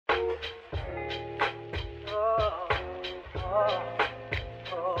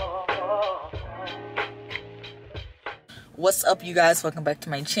What's up, you guys? Welcome back to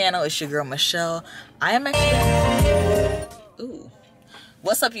my channel. It's your girl Michelle. I am actually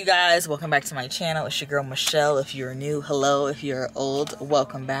what's up, you guys? Welcome back to my channel. It's your girl Michelle. If you're new, hello. If you're old,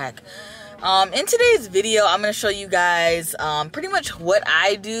 welcome back. In today's video, I'm going to show you guys pretty much what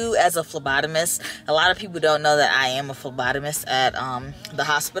I do as a phlebotomist. A lot of people don't know that I am a phlebotomist at the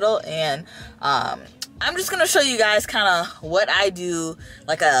hospital, and I'm just going to show you guys kind of what I do,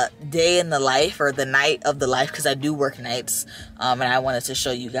 like a day in the life or the night of the life, because I do work nights, and I wanted to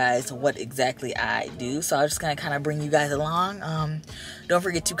show you guys what exactly I do. So I'm just going to kind of bring you guys along. Don't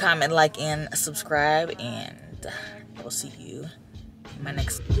forget to comment, like, and subscribe, and I will see you in my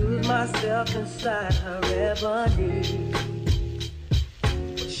next video. Myself inside her ebony.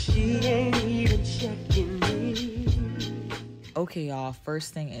 She ain't even checking me. Okay, y'all,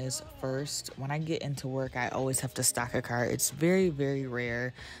 first thing is first. When I get into work, I always have to stock a cart. It's very, very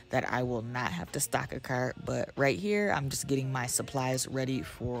rare that I will not have to stock a cart, but right here, I'm just getting my supplies ready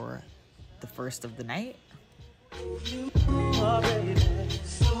for the first of the night.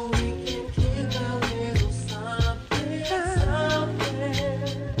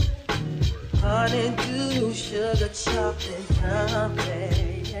 Honey, do sugar, chocolate,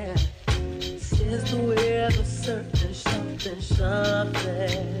 something, yeah. Since the weather, certain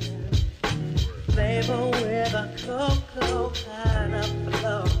something. Flavor with a cocoa kind of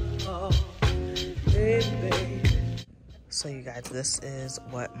flow, baby. So you guys, this is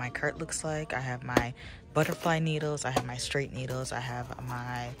what my cart looks like. I have my butterfly needles, I have my straight needles, I have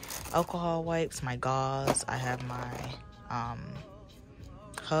my alcohol wipes, my gauze, I have my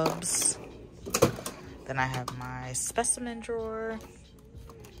hubs. Then I have my specimen drawer.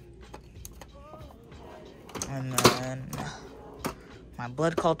 And then my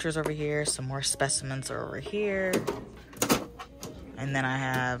blood cultures over here. Some more specimens are over here. And then I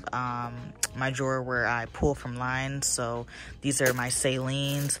have my drawer where I pull from lines. So these are my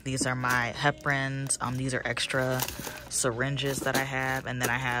salines. These are my heparins. These are extra syringes that I have. And then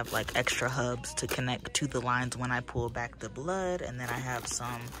I have like extra hubs to connect to the lines when I pull back the blood. And then I have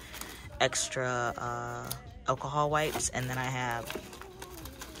some extra alcohol wipes, and then I have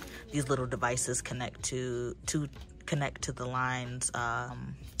these little devices connect to the lines,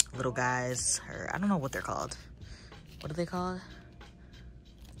 little guys, or I don't know what they're called. What are they called?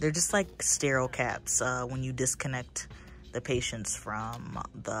 They're just like sterile caps when you disconnect the patients from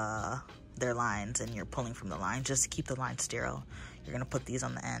their lines and you're pulling from the line, just to keep the line sterile. You're gonna put these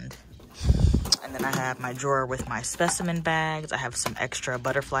on the end. And then I have my drawer with my specimen bags. I have some extra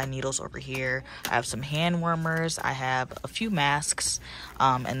butterfly needles over here. I have some hand warmers. I have a few masks.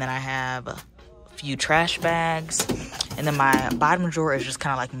 And then I have a few trash bags. And then my bottom drawer is just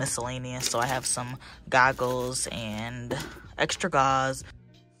kind of like miscellaneous. So I have some goggles and extra gauze.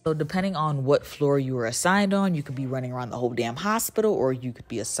 So depending on what floor you were assigned on, you could be running around the whole damn hospital, or you could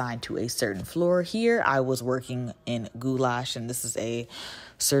be assigned to a certain floor. Here, I was working in Goulash, and this is a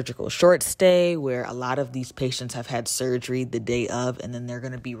surgical short stay where a lot of these patients have had surgery the day of, and then they're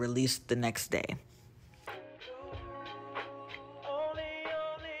going to be released the next day.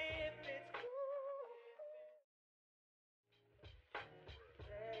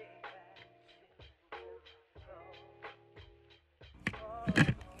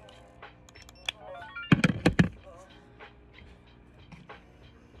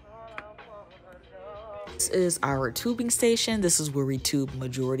 This is our tubing station. This is where we tube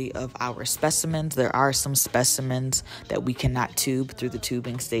majority of our specimens. There are some specimens that we cannot tube through the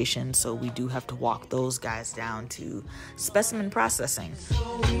tubing station, so we do have to walk those guys down to specimen processing.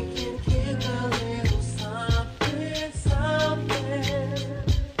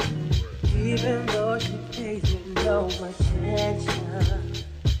 Even though she pays me no attention,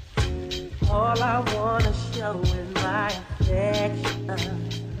 all I wanna show is my affection.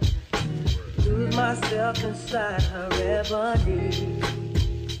 Lose myself inside her ebony.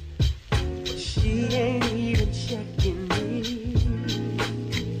 She ain't even checking me.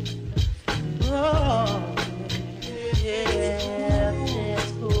 Oh, yeah,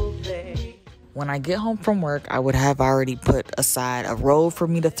 cool, babe. When I get home from work, I would have already put aside a robe for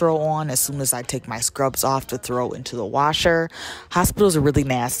me to throw on as soon as I take my scrubs off to throw into the washer. Hospitals are really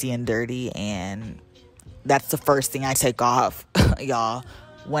nasty and dirty, and that's the first thing I take off, y'all,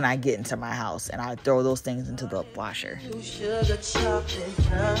 when I get into my house, and I throw those things into the washer. Sugar, chocolate,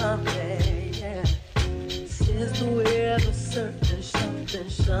 something, yeah. Since the weather, certain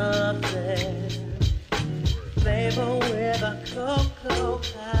something. Flavor with a cocoa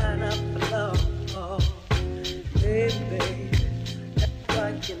kind of flow, baby.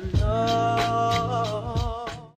 Like you know.